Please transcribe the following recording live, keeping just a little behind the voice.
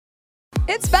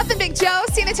It's Beth and Big Joe,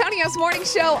 San Antonio's morning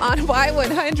show on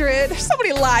Y100. There's so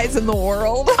many lies in the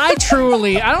world. I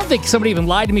don't think somebody even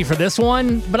lied to me for this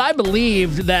one, but I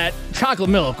believed that chocolate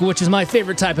milk, which is my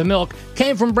favorite type of milk,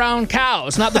 came from brown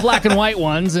cows, not the black and white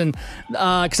ones. And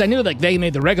because I knew like they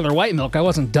made the regular white milk. I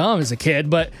wasn't dumb as a kid,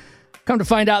 but come to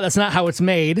find out that's not how it's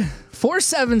made.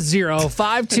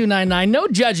 470-5299. No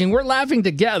judging. We're laughing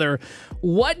together.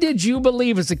 What did you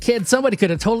believe as a kid? Somebody could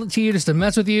have told it to you just to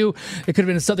mess with you. It could have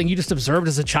been something you just observed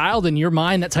as a child in your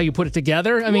mind. That's how you put it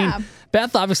together. I mean,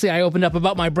 Beth, obviously I opened up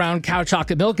about my brown cow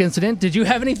chocolate milk incident. Did you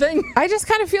have anything? I just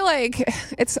kind of feel like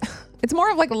it's more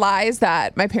of like lies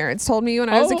that my parents told me when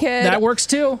I was a kid. That works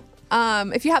too.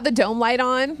 If you have the dome light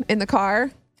on in the car,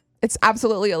 it's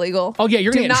absolutely illegal. Oh, yeah,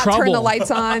 you're going to get in trouble. Do not turn the lights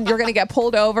on. You're going to get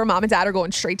pulled over. Mom and dad are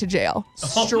going straight to jail.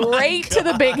 Straight to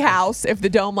the big house if the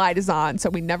dome light is on. So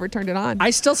we never turned it on.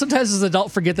 I still sometimes as an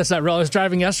adult forget this. I was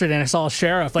driving yesterday and I saw a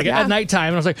sheriff at nighttime.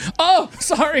 And I was like, oh,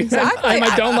 sorry. Exactly. I had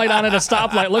my dome light on at a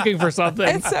stoplight looking for something.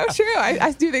 It's so true.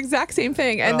 I do the exact same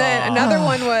thing. And then another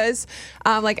one was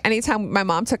like anytime my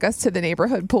mom took us to the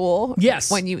neighborhood pool. Yes.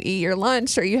 When you eat your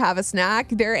lunch or you have a snack,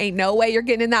 there ain't no way you're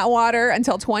getting in that water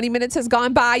until 20 minutes has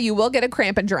gone by. You will get a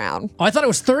cramp and drown. Oh, I thought it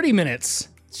was 30 minutes.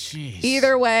 Jeez.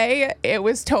 Either way, it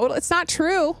was total. It's not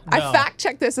true. No. I fact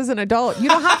checked this as an adult. You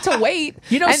don't have to wait.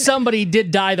 Somebody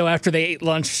did die though after they ate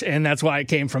lunch, and that's why it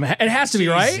came from. It has to be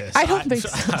right. I don't think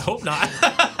so. I hope not.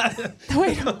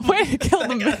 Wait, kill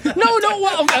them. No,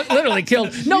 literally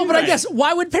killed. No, but I guess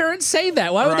why would parents say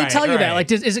that? Why would they tell you that?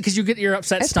 Like, is it because you get your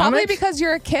upset stomach? Probably because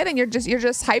you're a kid and you're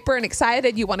just hyper and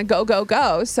excited. You want to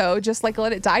go. So just like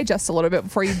let it digest a little bit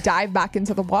before you dive back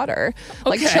into the water.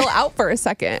 Like chill out for a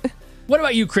second. What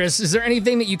about you, Chris? Is there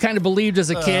anything that you kind of believed as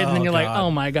a kid, and then you're like,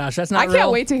 oh my gosh, that's not real? I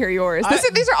can't wait to hear yours.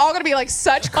 These are all going to be like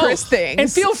such Chris things.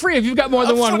 And feel free if you've got more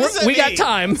than one. We got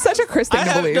time. Such a Chris thing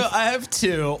to believe. I have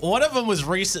two. One of them was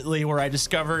recently where I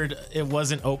discovered it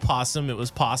wasn't opossum, it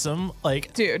was possum.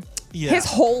 Like, dude. Yeah. His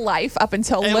whole life up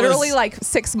until literally like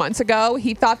 6 months ago,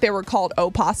 he thought they were called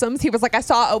opossums. He was like, I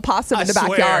saw opossum in the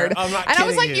backyard. I'm not and I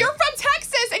was like, you. You're from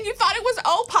Texas and you thought it was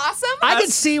opossum? I could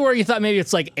see where you thought maybe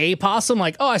it's like a possum.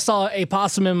 Like, oh, I saw a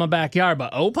possum in my backyard,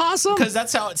 but opossum? Because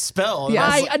that's how it's spelled. Yeah,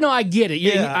 I get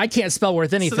it. I can't spell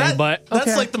worth anything, but okay.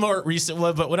 That's like the more recent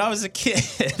one. But when I was a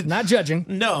kid. Not judging.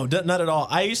 No, not at all.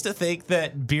 I used to think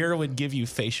that beer would give you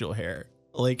facial hair.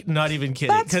 Like, not even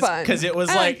kidding. That's fun. Because it was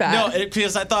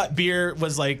because I thought beer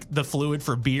was like the fluid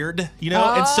for beard,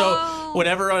 And so when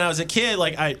I was a kid,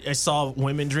 like I saw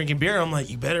women drinking beer, I'm like,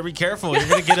 you better be careful. You're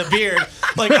going to get a beard.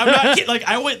 Like, I'm not kidding. Like,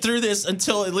 I went through this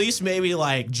until at least maybe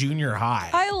like junior high.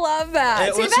 I love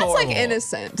that. See, that's horrible. Like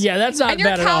innocent. Yeah, that's not bad at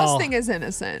all. And your cow's thing is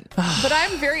innocent. But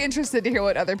I'm very interested to hear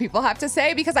what other people have to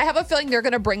say because I have a feeling they're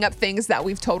going to bring up things that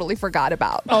we've totally forgot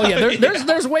about. Oh, yeah.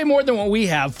 There's way more than what we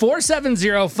have.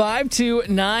 470-5299.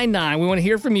 We want to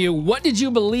hear from you. What did you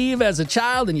believe as a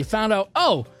child and you found out,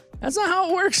 oh, that's not how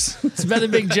it works? It's Beth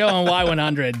and Big Joe on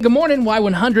Y100. Good morning,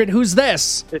 Y100. Who's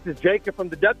this? This is Jacob from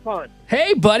the Duck Pond.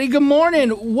 Hey, buddy. Good morning.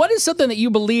 What is something that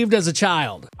you believed as a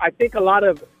child? I think a lot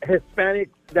of Hispanics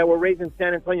that were raised in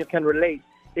San Antonio can relate.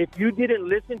 If you didn't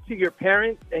listen to your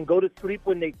parents and go to sleep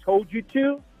when they told you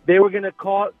to, they were going to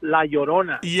call La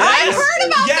Llorona. Yes. I heard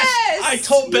about this. I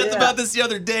told Beth about this the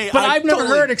other day. But I've never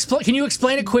heard. Can you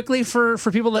explain it quickly for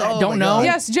people that don't know?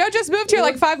 Yes, Joe just moved here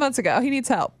like 5 months ago. He needs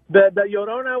help. The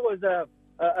Llorona was a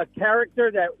character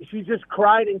that she just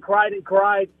cried and cried and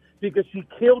cried because she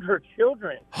killed her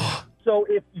children. So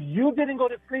if you didn't go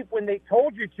to sleep when they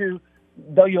told you to,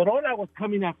 the Llorona was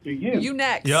coming after you. You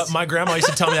next. Yep, my grandma used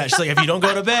to tell me that. She's like, if you don't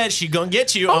go to bed, she's going to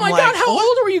get you. Oh, my God, how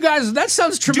old were you guys? That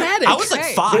sounds traumatic. Dude, I was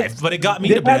like 5, but it got me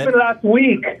to bed. This happened last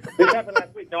week.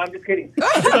 No, I'm just kidding. We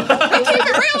keep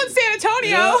it real in San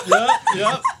Antonio.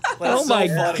 Yep. Oh, my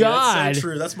God. That's so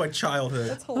true. That's my childhood.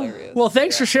 That's hilarious. Well,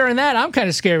 thanks for sharing that. I'm kind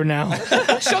of scared now.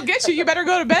 She'll get you. You better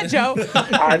go to bed, Joe.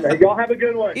 Y'all have a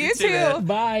good one. You too.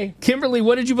 Bye. Kimberly,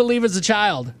 what did you believe as a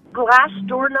child? Glass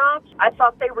doorknobs. I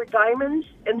thought they were diamonds,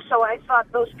 and so I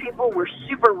thought those people were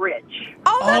super rich.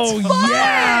 Oh, that's fun.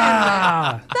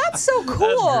 Yeah. That's so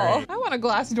cool. I want a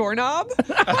glass doorknob.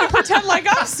 I want to pretend like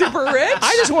I'm super rich.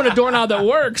 I just want a doorknob that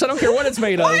works. I don't care what it's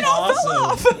made of. Mine all fell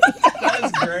off.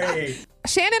 That's great.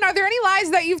 Shannon, are there any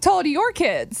lies that you've told your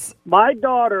kids? My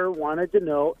daughter wanted to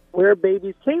know where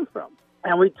babies came from.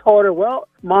 And we told her, well,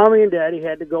 Mommy and Daddy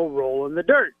had to go roll in the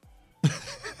dirt.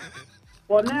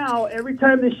 Well, now every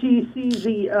time that she sees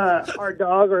our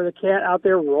dog or the cat out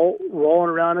there rolling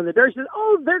around in the dirt, she says,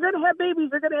 "Oh, they're gonna have babies.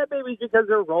 They're gonna have babies because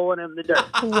they're rolling in the dirt."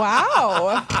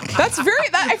 Wow. That's I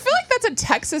feel like that's a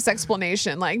Texas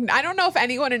explanation. Like, I don't know if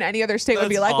anyone in any other state would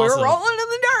be That's like, we awesome. were rolling in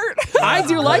the dirt. I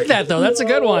do like that though. That's a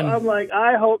good one. I'm like,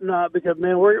 I hope not, because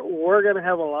man, we're gonna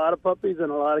have a lot of puppies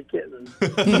and a lot of kittens.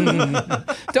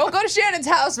 Don't go to Shannon's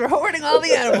house. We're hoarding all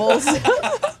the animals.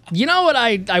 You know what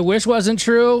I wish wasn't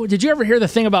true? Did you ever hear the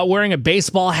thing about wearing a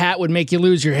baseball hat would make you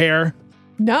lose your hair?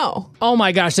 No. Oh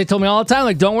my gosh, they told me all the time,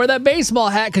 like, don't wear that baseball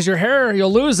hat because your hair,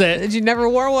 you'll lose it. Did you never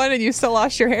wore one and you still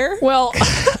lost your hair? Well,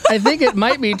 I think it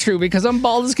might be true because I'm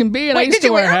bald as can be and I Wait, used did to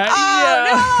you wear a wear- hat.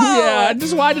 Oh, no! Yeah.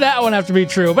 Just why did that one have to be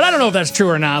true? But I don't know if that's true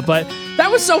or not. But that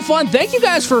was so fun. Thank you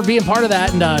guys for being part of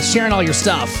that and sharing all your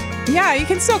stuff. Yeah, you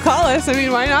can still call us. I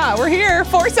mean, why not? We're here,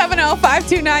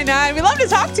 470-5299. We love to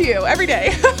talk to you every day.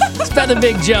 It's been the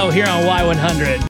Big Joe here on Y100.